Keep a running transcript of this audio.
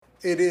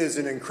It is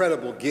an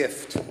incredible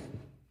gift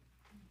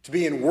to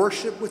be in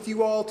worship with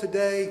you all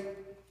today,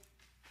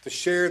 to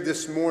share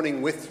this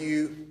morning with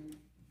you,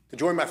 to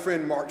join my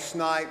friend Mark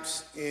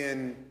Snipes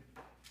in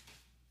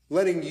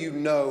letting you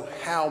know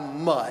how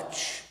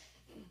much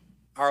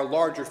our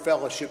larger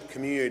fellowship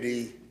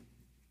community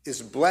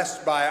is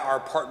blessed by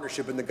our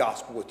partnership in the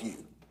gospel with you.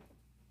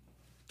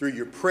 Through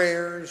your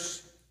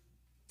prayers,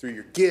 through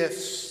your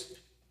gifts,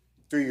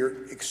 through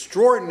your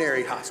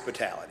extraordinary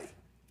hospitality.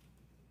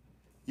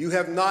 You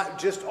have not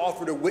just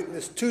offered a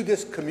witness to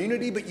this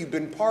community, but you've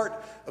been part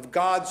of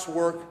God's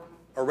work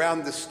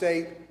around the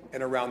state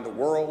and around the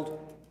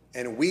world,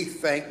 and we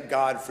thank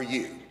God for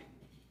you.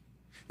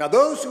 Now,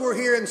 those who are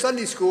here in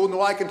Sunday school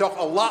know I can talk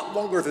a lot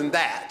longer than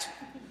that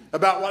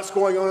about what's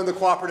going on in the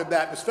Cooperative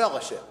Baptist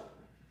Fellowship.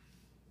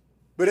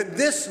 But at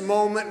this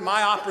moment,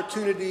 my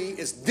opportunity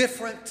is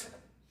different,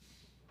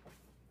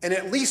 and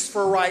at least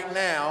for right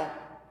now,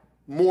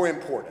 more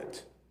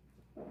important.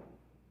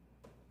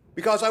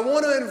 Because I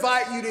want to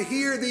invite you to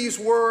hear these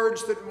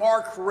words that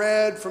Mark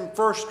read from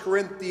 1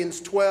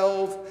 Corinthians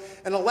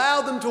 12 and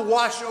allow them to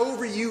wash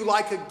over you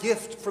like a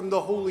gift from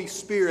the Holy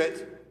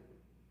Spirit,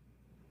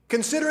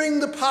 considering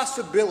the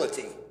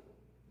possibility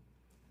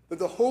that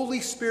the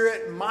Holy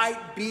Spirit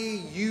might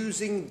be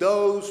using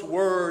those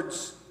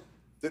words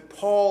that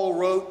Paul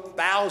wrote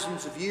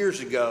thousands of years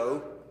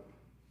ago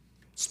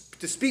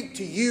to speak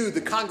to you,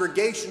 the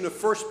congregation of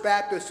First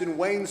Baptist in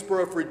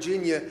Waynesboro,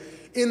 Virginia,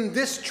 in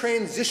this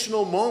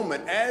transitional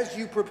moment as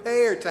you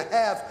prepare to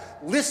have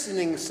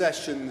listening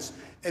sessions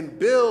and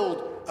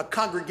build a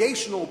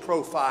congregational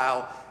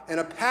profile and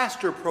a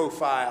pastor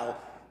profile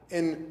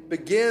and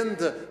begin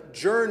the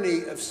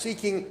journey of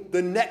seeking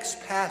the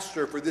next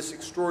pastor for this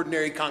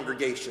extraordinary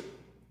congregation.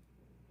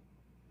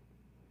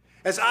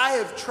 As I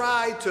have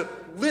tried to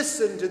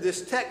listen to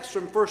this text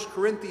from 1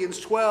 Corinthians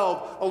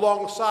 12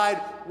 alongside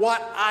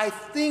what I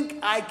think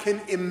I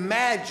can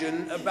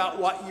imagine about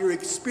what you're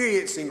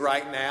experiencing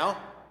right now,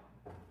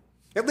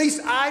 at least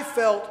I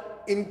felt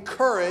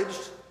encouraged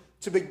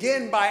to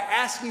begin by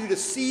asking you to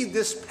see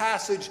this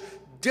passage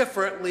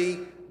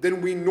differently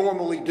than we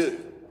normally do.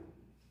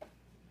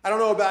 I don't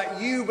know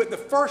about you, but the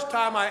first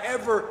time I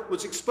ever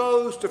was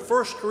exposed to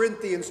 1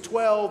 Corinthians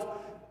 12,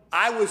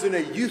 I was in a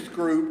youth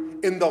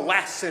group in the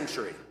last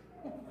century.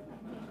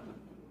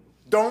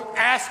 Don't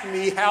ask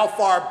me how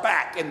far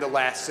back in the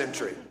last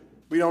century.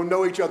 We don't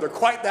know each other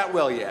quite that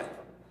well yet.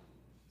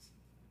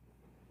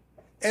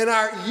 And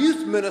our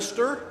youth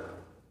minister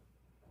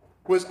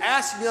was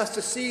asking us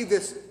to see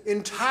this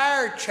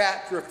entire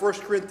chapter of 1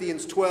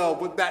 Corinthians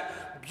 12 with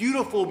that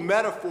beautiful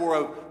metaphor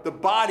of the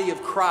body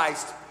of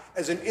Christ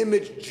as an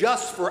image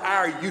just for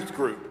our youth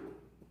group.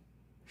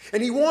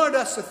 And he wanted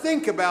us to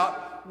think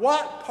about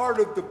what part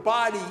of the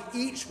body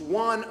each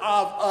one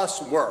of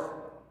us were.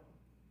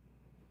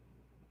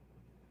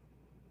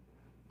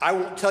 I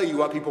won't tell you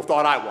what people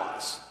thought I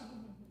was.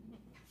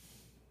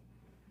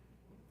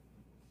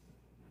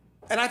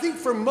 And I think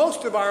for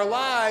most of our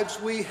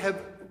lives, we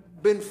have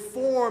been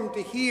formed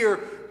to hear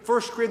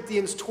 1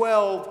 Corinthians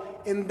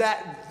 12 in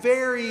that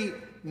very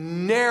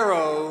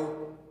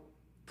narrow,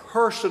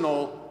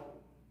 personal,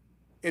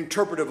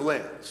 interpretive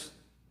lens.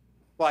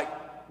 Like,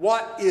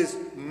 what is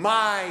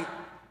my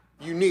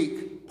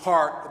unique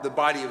part of the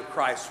body of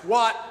Christ?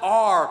 What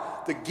are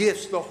the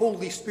gifts the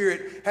Holy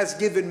Spirit has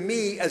given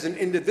me as an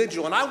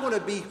individual? And I want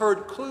to be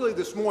heard clearly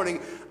this morning.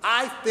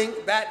 I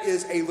think that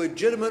is a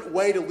legitimate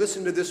way to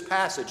listen to this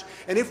passage.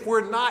 And if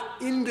we're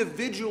not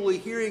individually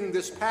hearing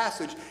this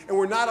passage and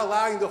we're not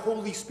allowing the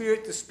Holy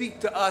Spirit to speak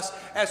to us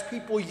as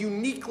people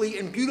uniquely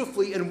and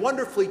beautifully and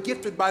wonderfully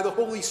gifted by the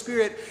Holy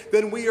Spirit,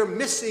 then we are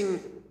missing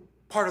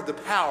part of the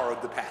power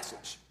of the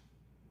passage.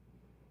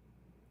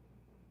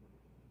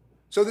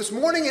 So this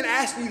morning, in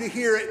asking you to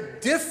hear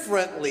it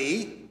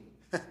differently,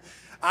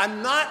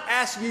 I'm not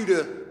asking you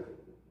to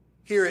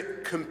hear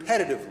it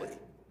competitively.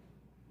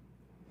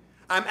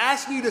 I'm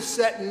asking you to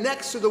set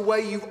next to the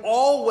way you've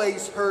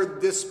always heard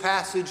this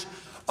passage,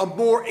 a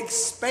more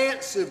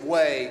expansive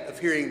way of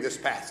hearing this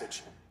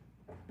passage.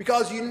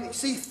 Because you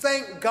see,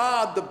 thank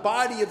God, the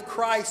body of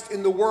Christ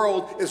in the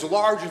world is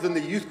larger than the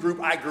youth group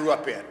I grew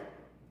up in.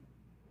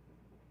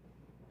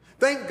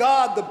 Thank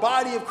God the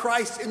body of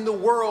Christ in the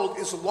world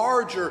is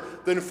larger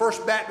than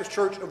First Baptist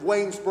Church of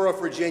Waynesboro,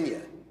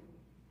 Virginia.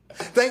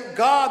 Thank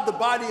God the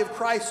body of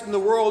Christ in the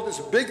world is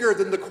bigger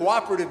than the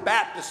Cooperative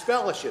Baptist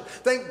Fellowship.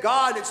 Thank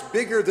God it's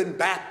bigger than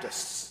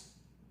Baptists.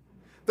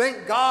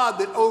 Thank God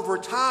that over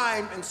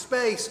time and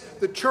space,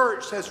 the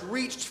church has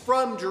reached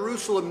from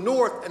Jerusalem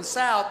north and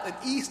south and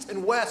east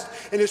and west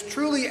and is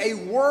truly a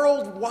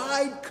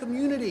worldwide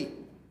community.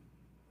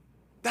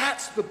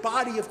 That's the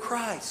body of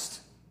Christ.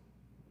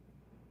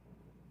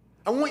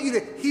 I want you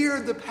to hear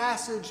the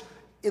passage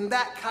in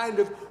that kind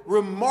of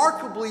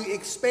remarkably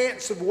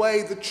expansive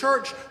way. The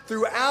church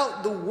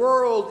throughout the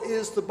world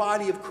is the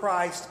body of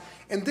Christ.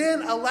 And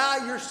then allow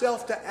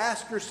yourself to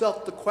ask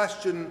yourself the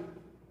question,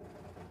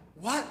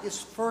 what is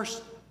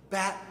First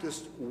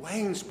Baptist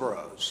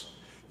Waynesboro's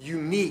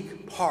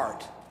unique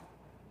part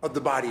of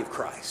the body of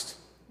Christ?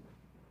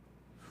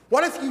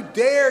 What if you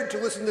dared to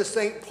listen to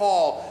St.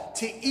 Paul?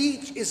 To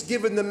each is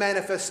given the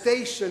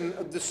manifestation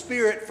of the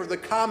Spirit for the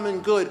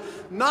common good,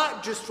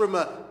 not just from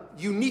a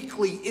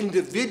uniquely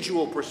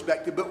individual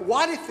perspective, but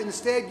what if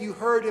instead you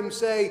heard him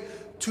say,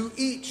 to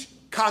each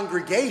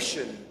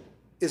congregation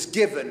is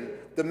given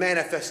the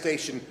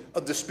manifestation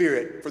of the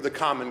Spirit for the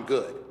common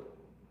good?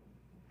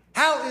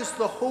 How is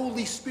the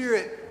Holy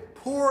Spirit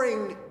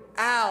pouring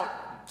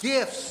out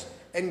gifts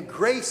and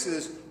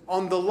graces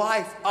on the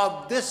life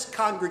of this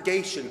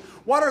congregation?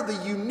 What are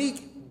the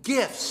unique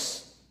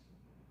gifts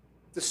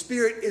the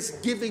Spirit is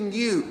giving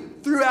you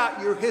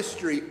throughout your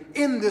history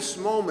in this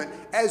moment?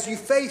 As you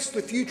face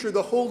the future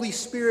the Holy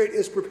Spirit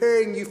is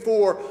preparing you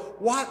for,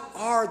 what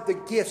are the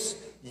gifts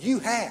you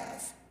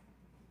have?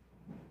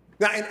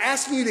 Now, in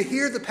asking you to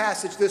hear the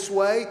passage this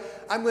way,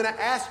 I'm going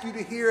to ask you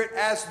to hear it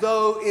as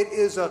though it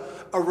is a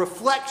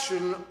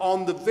reflection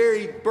on the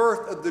very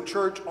birth of the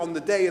church on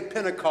the day of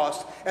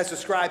Pentecost as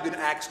described in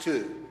Acts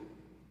 2.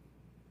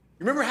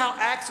 Remember how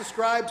Acts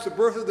describes the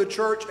birth of the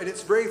church and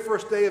its very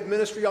first day of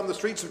ministry on the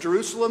streets of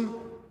Jerusalem?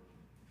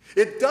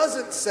 It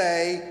doesn't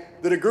say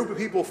that a group of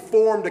people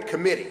formed a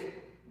committee,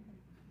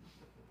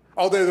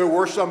 although there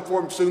were some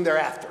formed soon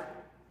thereafter.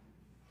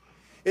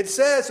 It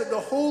says that the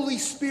Holy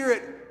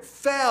Spirit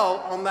fell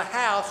on the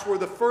house where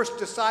the first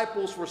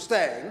disciples were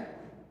staying,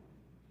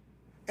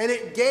 and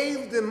it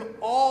gave them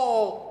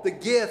all the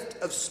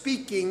gift of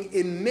speaking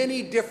in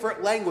many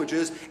different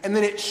languages, and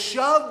then it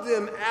shoved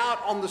them out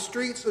on the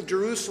streets of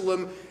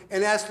Jerusalem.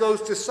 And as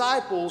those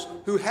disciples,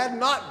 who had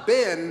not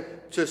been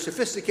to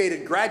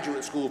sophisticated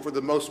graduate school for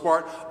the most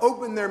part,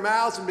 opened their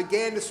mouths and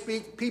began to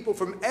speak, people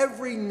from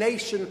every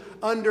nation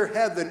under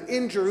heaven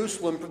in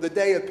Jerusalem for the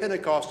day of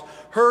Pentecost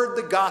heard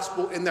the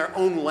gospel in their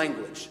own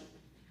language.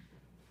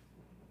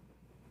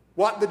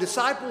 What the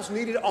disciples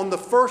needed on the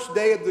first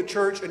day of the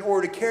church in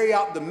order to carry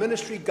out the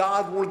ministry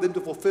God wanted them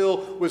to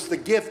fulfill was the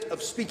gift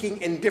of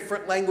speaking in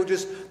different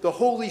languages. The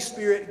Holy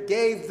Spirit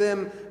gave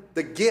them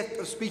the gift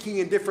of speaking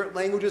in different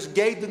languages,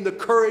 gave them the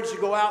courage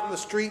to go out in the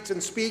streets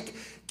and speak,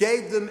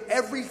 gave them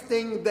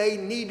everything they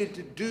needed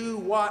to do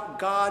what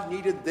God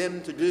needed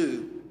them to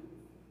do.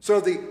 So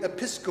the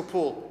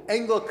Episcopal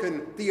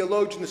Anglican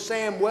theologian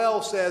Sam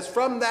Wells says,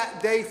 from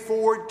that day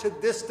forward to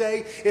this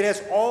day, it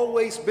has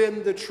always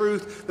been the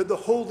truth that the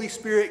Holy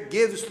Spirit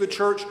gives the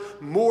church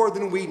more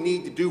than we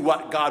need to do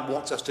what God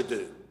wants us to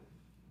do.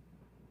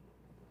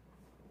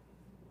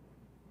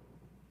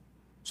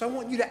 So I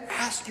want you to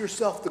ask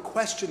yourself the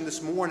question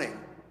this morning,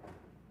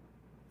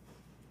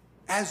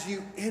 as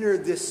you enter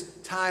this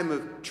time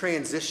of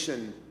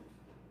transition,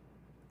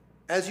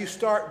 as you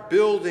start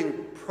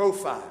building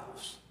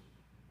profiles,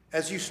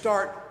 as you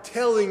start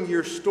telling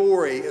your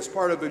story as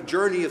part of a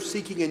journey of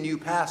seeking a new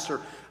pastor,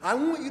 I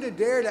want you to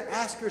dare to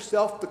ask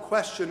yourself the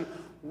question,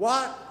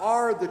 what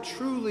are the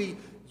truly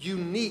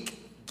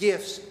unique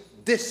gifts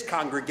this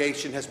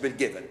congregation has been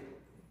given?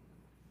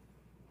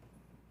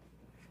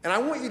 And I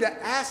want you to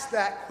ask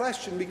that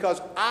question because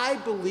I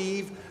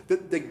believe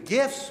that the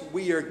gifts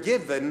we are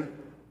given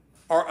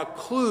are a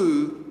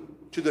clue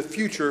to the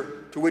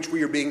future to which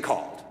we are being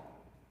called.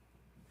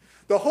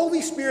 The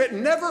Holy Spirit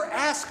never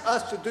asks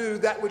us to do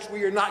that which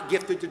we are not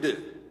gifted to do.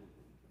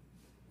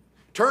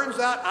 Turns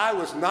out I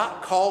was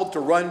not called to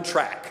run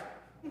track.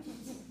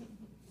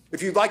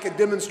 If you'd like a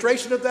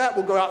demonstration of that,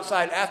 we'll go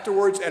outside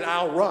afterwards and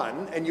I'll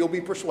run and you'll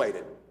be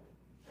persuaded.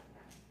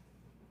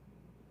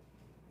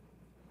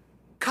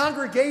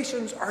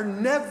 Congregations are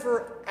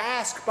never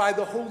asked by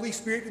the Holy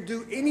Spirit to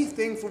do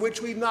anything for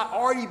which we've not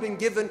already been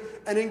given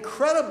an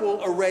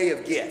incredible array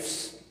of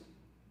gifts.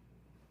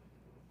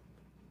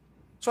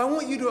 So I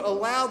want you to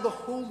allow the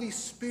Holy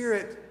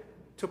Spirit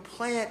to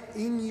plant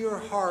in your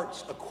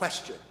hearts a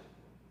question.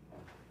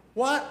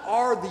 What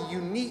are the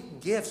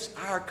unique gifts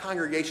our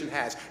congregation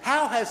has?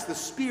 How has the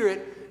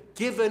Spirit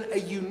given a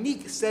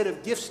unique set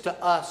of gifts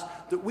to us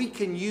that we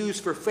can use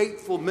for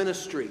faithful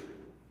ministry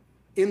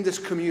in this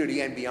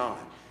community and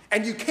beyond?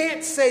 And you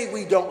can't say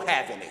we don't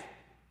have any.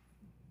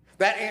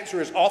 That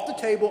answer is off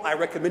the table. I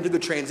recommend to the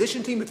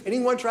transition team, if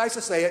anyone tries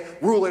to say it,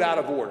 rule it out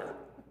of order.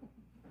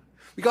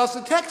 Because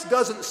the text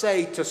doesn't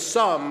say to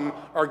some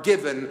are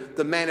given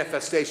the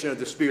manifestation of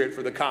the Spirit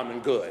for the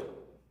common good.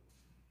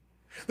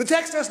 The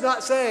text does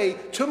not say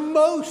to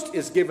most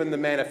is given the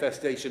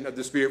manifestation of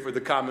the Spirit for the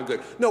common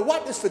good. No,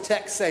 what does the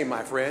text say,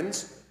 my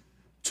friends?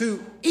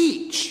 To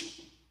each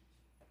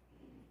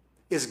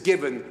is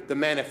given the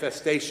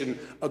manifestation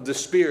of the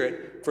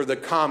Spirit for the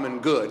common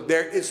good.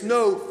 There is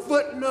no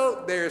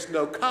footnote, there is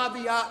no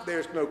caveat, there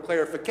is no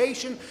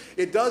clarification.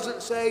 It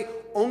doesn't say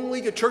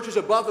only to churches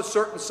above a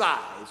certain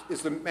size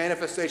is the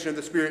manifestation of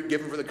the Spirit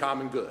given for the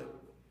common good.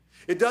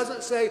 It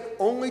doesn't say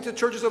only to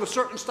churches of a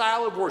certain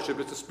style of worship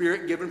is the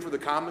Spirit given for the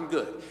common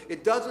good.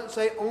 It doesn't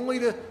say only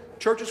to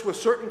churches with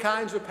certain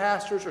kinds of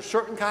pastors or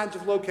certain kinds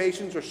of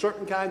locations or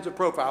certain kinds of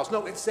profiles.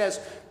 No, it says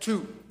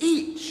to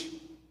each.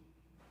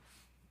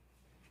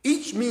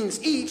 Each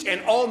means each,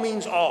 and all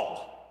means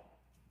all.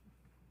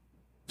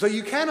 So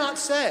you cannot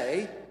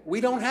say we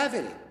don't have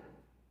any.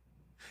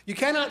 You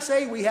cannot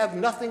say we have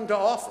nothing to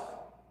offer.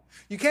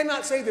 You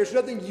cannot say there's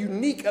nothing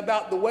unique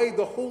about the way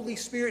the Holy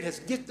Spirit has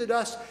gifted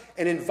us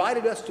and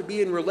invited us to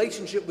be in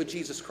relationship with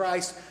Jesus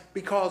Christ,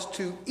 because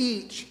to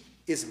each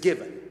is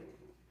given.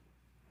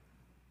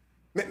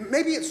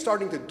 Maybe it's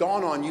starting to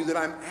dawn on you that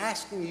I'm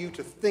asking you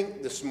to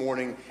think this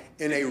morning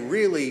in a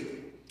really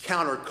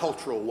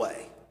countercultural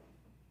way.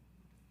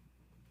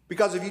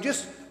 Because if you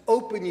just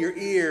open your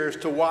ears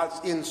to what's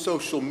in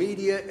social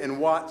media and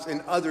what's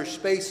in other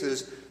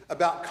spaces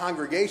about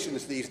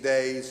congregations these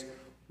days,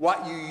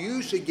 what you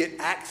usually get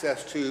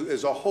access to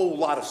is a whole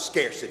lot of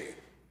scarcity.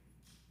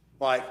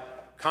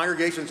 Like,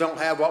 congregations don't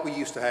have what we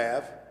used to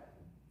have.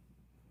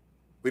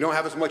 We don't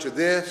have as much of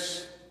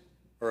this,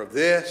 or of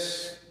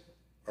this,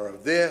 or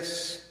of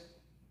this.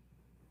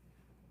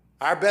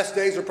 Our best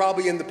days are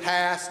probably in the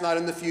past, not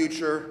in the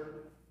future.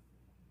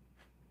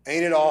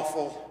 Ain't it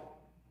awful?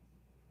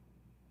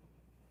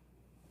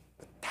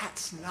 But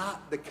that's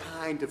not the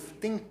kind of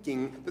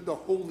thinking that the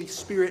Holy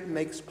Spirit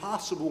makes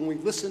possible when we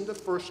listen to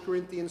 1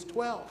 Corinthians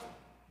 12.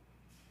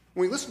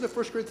 When we listen to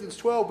 1 Corinthians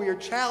 12, we are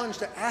challenged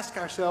to ask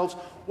ourselves,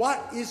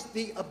 what is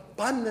the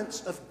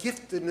abundance of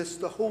giftedness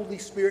the Holy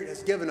Spirit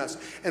has given us?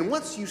 And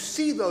once you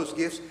see those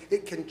gifts,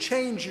 it can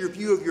change your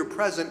view of your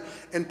present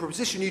and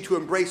position you to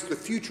embrace the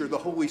future the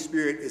Holy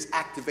Spirit is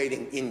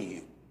activating in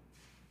you.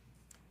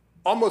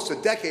 Almost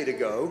a decade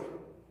ago,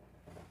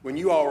 when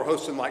you all were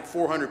hosting like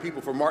 400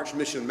 people for March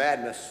Mission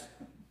Madness,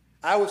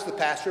 I was the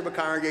pastor of a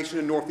congregation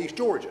in Northeast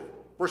Georgia,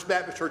 First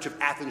Baptist Church of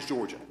Athens,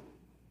 Georgia.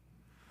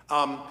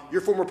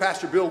 Your former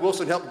pastor, Bill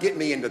Wilson, helped get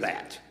me into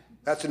that.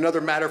 That's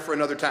another matter for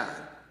another time.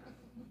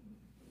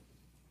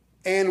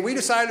 And we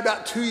decided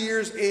about 2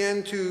 years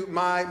into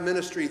my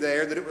ministry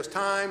there that it was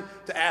time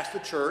to ask the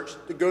church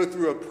to go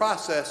through a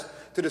process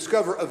to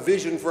discover a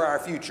vision for our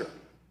future.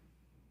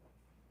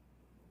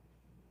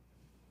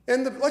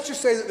 And let's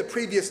just say that the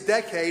previous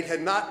decade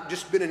had not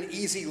just been an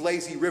easy,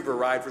 lazy river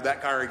ride for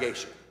that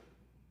congregation.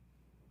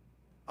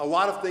 A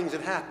lot of things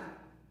had happened.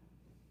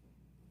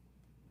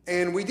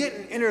 And we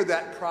didn't enter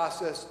that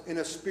process in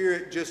a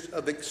spirit just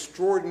of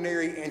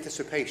extraordinary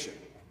anticipation.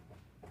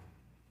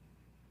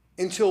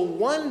 Until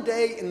one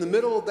day in the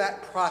middle of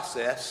that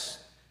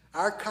process,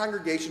 our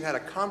congregation had a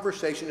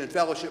conversation in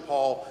Fellowship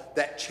Hall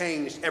that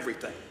changed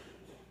everything.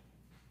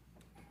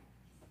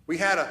 We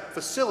had a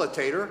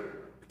facilitator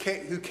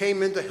who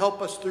came in to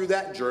help us through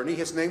that journey.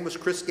 His name was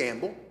Chris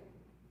Gamble.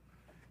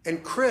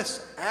 And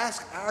Chris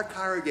asked our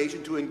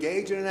congregation to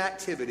engage in an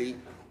activity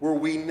where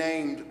we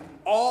named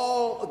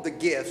all of the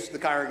gifts the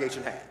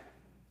congregation had.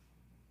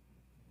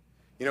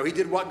 You know, he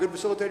did what good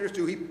facilitators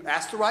do. He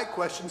asked the right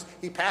questions.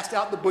 He passed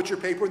out the butcher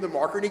paper and the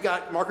markers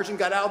and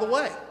got out of the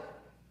way.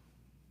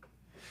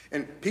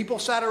 And people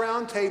sat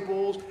around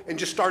tables and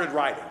just started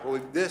writing.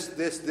 Well, this.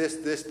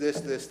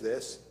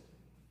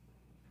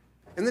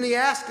 And then he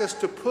asked us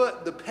to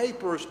put the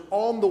papers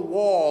on the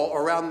wall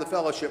around the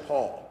fellowship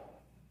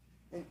hall.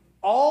 And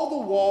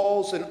all the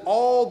walls and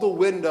all the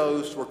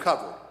windows were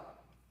covered.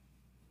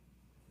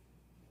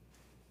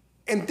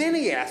 And then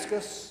he asked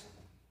us,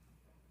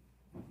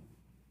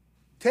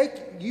 take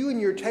you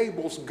and your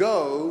tables,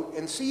 go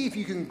and see if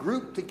you can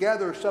group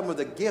together some of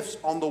the gifts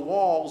on the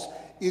walls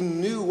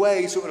in new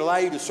ways that would allow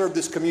you to serve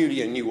this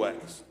community in new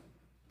ways.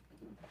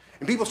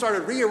 And people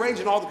started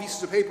rearranging all the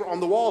pieces of paper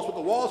on the walls, but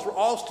the walls were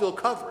all still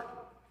covered.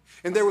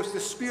 And there was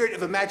this spirit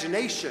of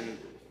imagination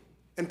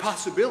and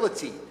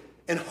possibility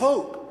and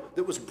hope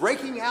that was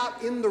breaking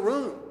out in the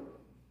room.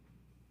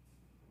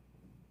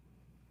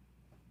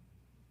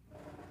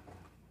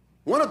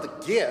 One of the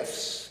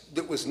gifts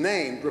that was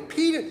named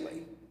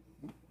repeatedly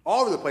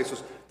all over the place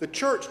was the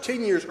church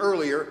 15 years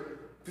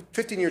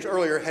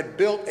earlier, had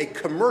built a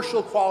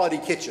commercial quality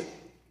kitchen.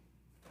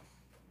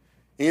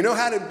 And you know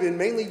how it had been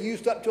mainly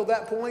used up till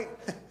that point?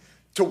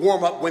 To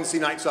warm up Wednesday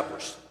night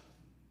suppers.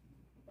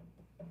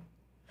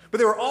 But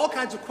there were all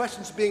kinds of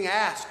questions being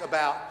asked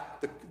about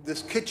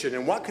this kitchen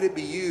and what could it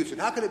be used and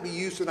how could it be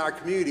used in our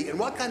community and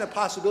what kind of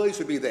possibilities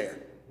would be there.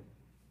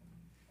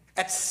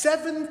 At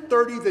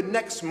 7:30 the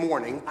next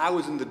morning, I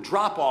was in the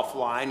drop-off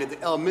line at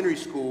the elementary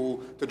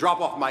school to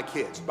drop off my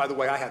kids. By the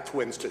way, I have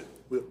twins too.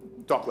 We'll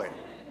talk later.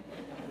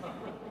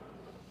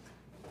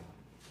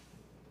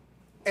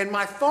 And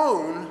my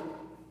phone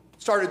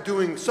started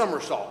doing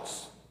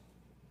somersaults,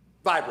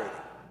 vibrating.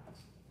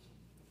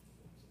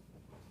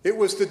 It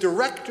was the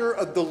director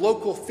of the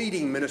local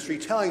feeding ministry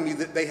telling me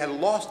that they had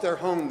lost their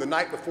home the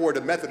night before at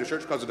a Methodist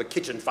church because of a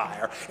kitchen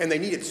fire, and they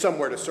needed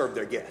somewhere to serve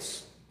their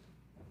guests.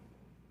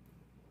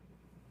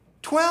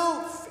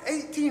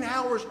 18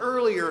 hours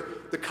earlier,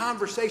 the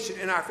conversation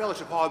in our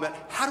fellowship hall about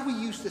how do we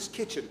use this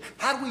kitchen?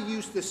 How do we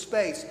use this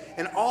space?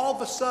 And all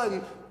of a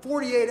sudden,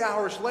 48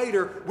 hours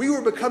later, we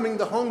were becoming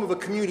the home of a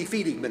community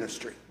feeding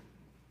ministry.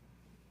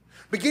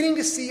 Beginning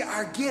to see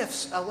our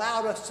gifts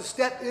allowed us to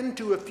step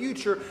into a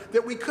future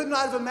that we could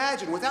not have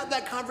imagined. Without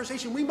that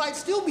conversation, we might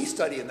still be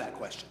studying that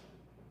question.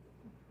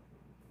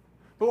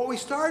 But what we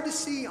started to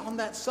see on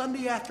that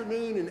Sunday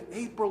afternoon in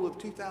April of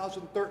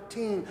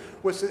 2013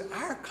 was that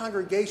our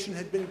congregation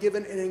had been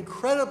given an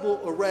incredible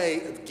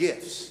array of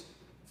gifts,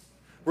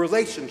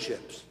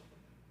 relationships,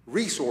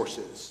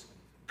 resources,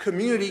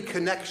 community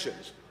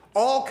connections,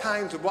 all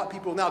kinds of what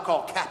people now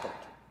call capital.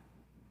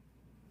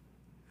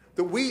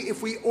 That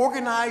if we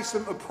organize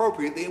them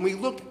appropriately and we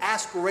look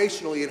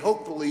aspirationally and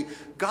hopefully,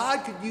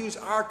 God could use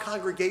our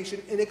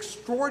congregation in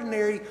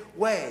extraordinary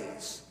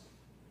ways.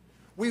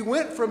 We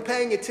went from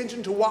paying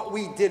attention to what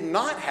we did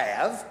not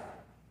have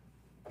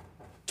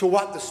to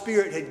what the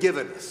Spirit had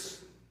given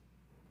us.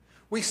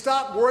 We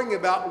stopped worrying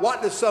about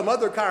what does some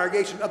other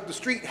congregation up the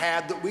street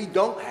have that we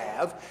don't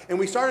have, and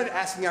we started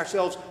asking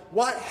ourselves,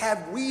 what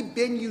have we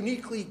been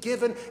uniquely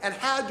given, and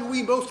how do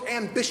we most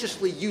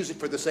ambitiously use it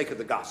for the sake of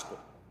the gospel?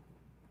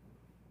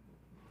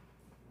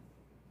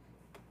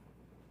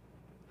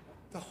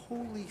 The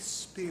Holy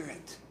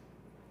Spirit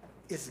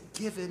is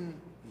given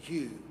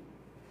you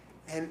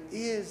and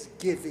is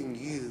giving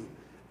you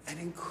an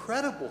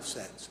incredible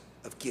sense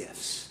of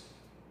gifts.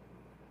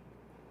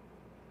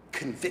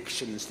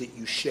 Convictions that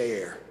you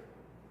share,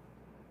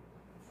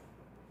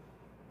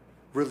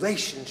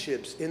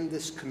 relationships in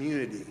this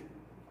community,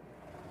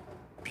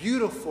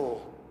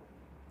 beautiful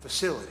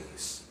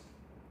facilities,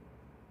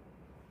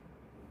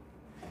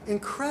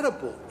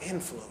 incredible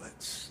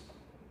influence.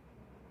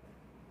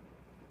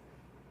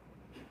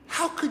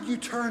 How could you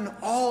turn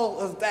all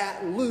of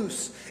that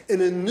loose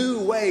in a new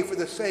way for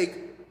the sake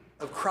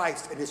of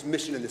Christ and his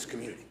mission in this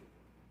community?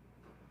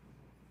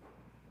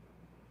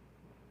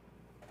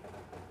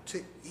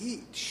 To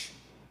each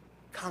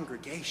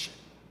congregation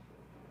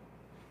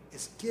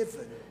is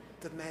given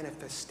the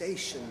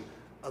manifestation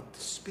of the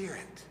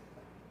Spirit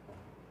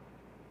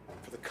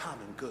for the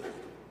common good.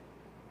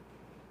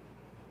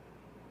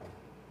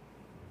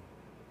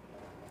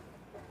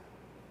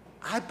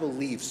 I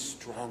believe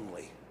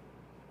strongly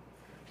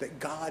that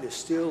God is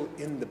still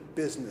in the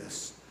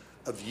business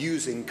of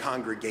using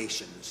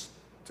congregations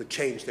to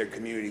change their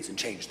communities and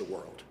change the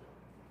world.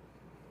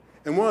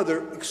 And one of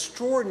the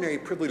extraordinary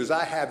privileges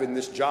I have in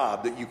this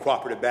job that you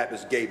Cooperative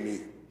Baptists gave me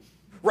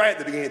right at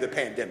the beginning of the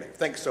pandemic,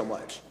 thanks so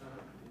much,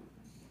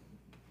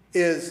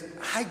 is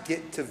I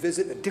get to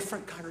visit a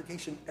different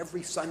congregation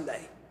every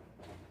Sunday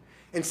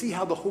and see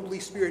how the Holy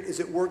Spirit is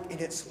at work in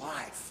its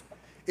life.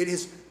 It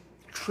has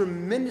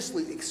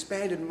tremendously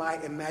expanded my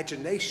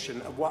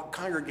imagination of what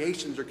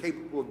congregations are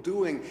capable of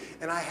doing,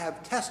 and I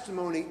have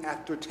testimony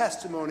after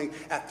testimony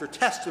after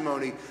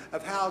testimony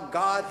of how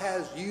God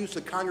has used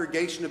a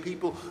congregation of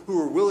people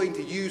who are willing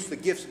to use the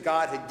gifts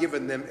God had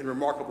given them in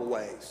remarkable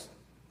ways.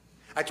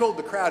 I told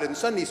the crowd in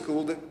Sunday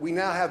school that we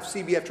now have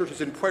CBF churches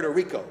in Puerto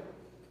Rico.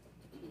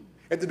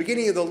 At the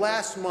beginning of the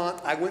last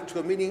month, I went to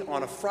a meeting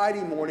on a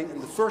Friday morning in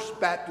the First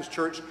Baptist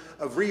Church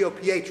of Rio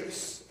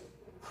Piedras.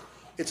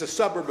 It's a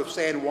suburb of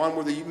San Juan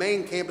where the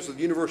main campus of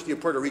the University of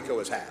Puerto Rico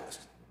is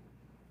housed.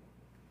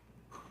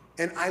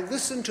 And I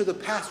listened to the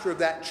pastor of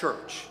that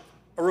church,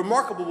 a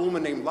remarkable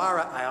woman named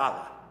Lara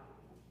Ayala.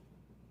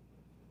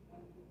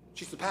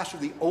 She's the pastor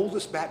of the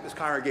oldest Baptist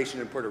congregation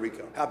in Puerto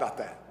Rico. How about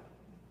that?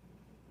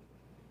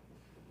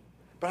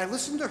 But I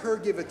listened to her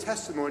give a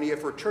testimony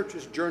of her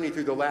church's journey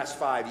through the last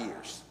 5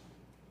 years.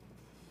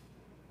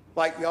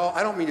 Like, y'all,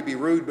 I don't mean to be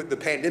rude, but the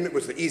pandemic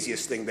was the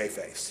easiest thing they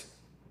faced.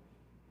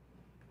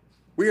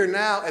 We are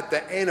now at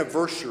the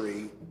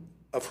anniversary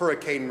of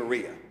Hurricane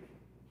Maria.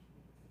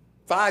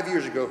 5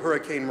 years ago,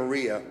 Hurricane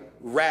Maria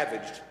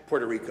ravaged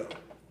Puerto Rico.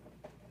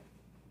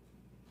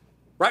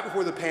 Right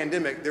before the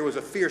pandemic, there was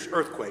a fierce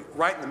earthquake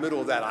right in the middle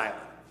of that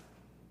island.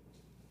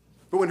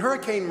 But when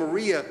Hurricane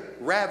Maria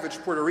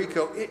ravaged Puerto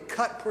Rico, it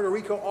cut Puerto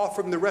Rico off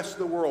from the rest of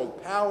the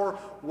world. Power,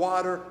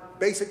 water,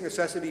 basic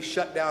necessities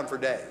shut down for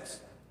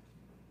days.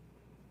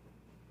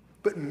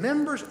 But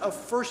members of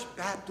First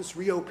Baptist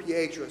Rio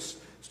Piedras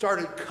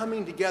started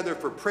coming together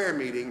for prayer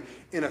meeting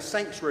in a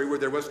sanctuary where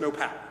there was no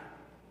power.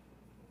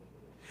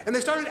 And they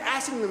started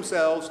asking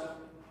themselves,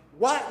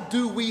 what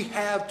do we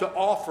have to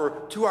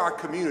offer to our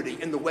community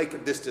in the wake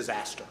of this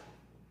disaster?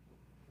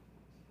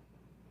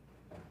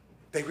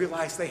 They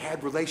realized they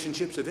had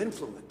relationships of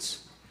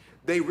influence.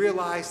 They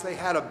realized they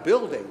had a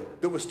building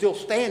that was still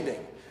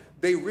standing.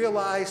 They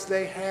realized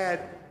they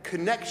had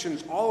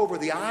connections all over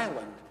the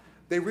island.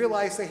 They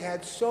realized they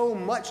had so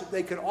much that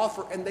they could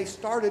offer, and they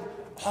started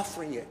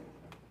offering it.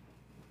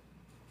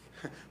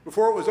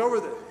 Before it was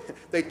over,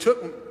 they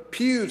took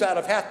pews out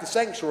of half the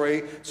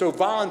sanctuary so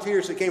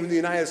volunteers that came from the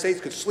United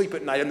States could sleep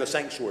at night in the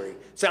sanctuary.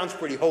 Sounds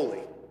pretty holy,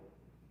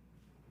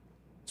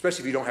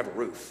 especially if you don't have a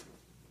roof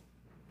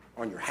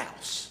on your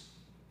house.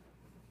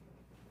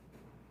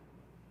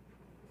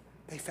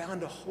 They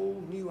found a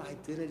whole new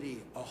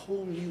identity, a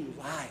whole new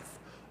life,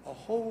 a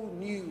whole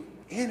new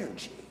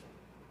energy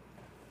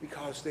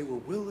because they were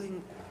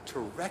willing to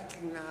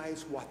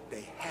recognize what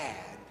they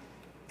had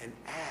and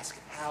ask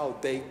how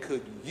they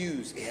could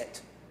use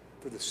it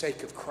for the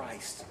sake of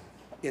Christ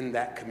in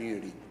that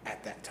community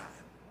at that time.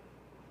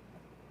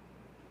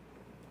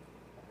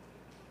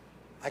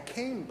 I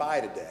came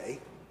by today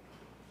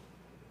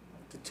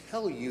to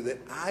tell you that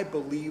I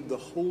believe the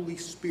Holy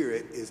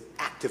Spirit is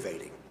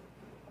activating,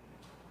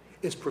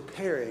 is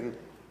preparing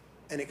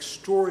an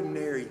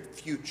extraordinary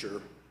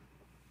future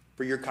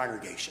for your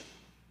congregation.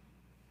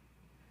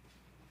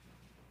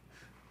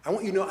 I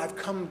want you to know I've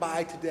come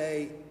by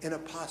today in a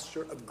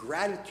posture of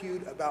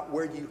gratitude about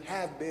where you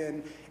have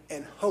been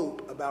and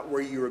hope about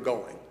where you are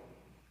going.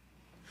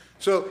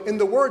 So in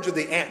the words of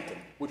the anthem,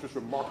 which was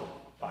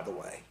remarkable, by the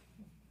way,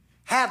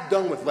 have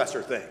done with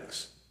lesser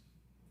things.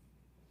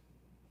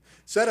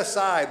 Set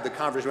aside the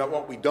conversation about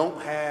what we don't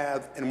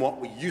have and what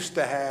we used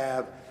to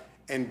have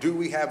and do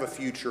we have a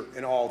future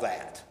and all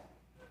that.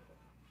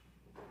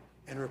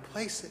 And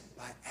replace it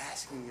by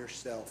asking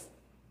yourself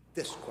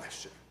this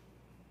question.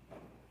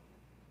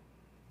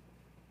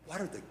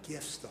 What are the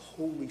gifts the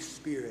Holy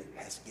Spirit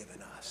has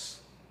given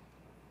us?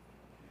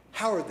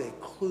 How are they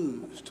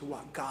clues to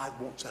what God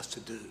wants us to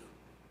do?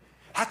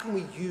 How can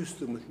we use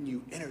them with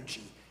new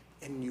energy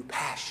and new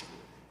passion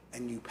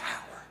and new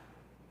power?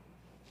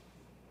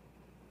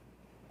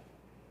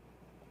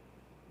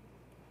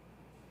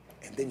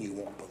 And then you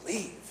won't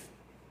believe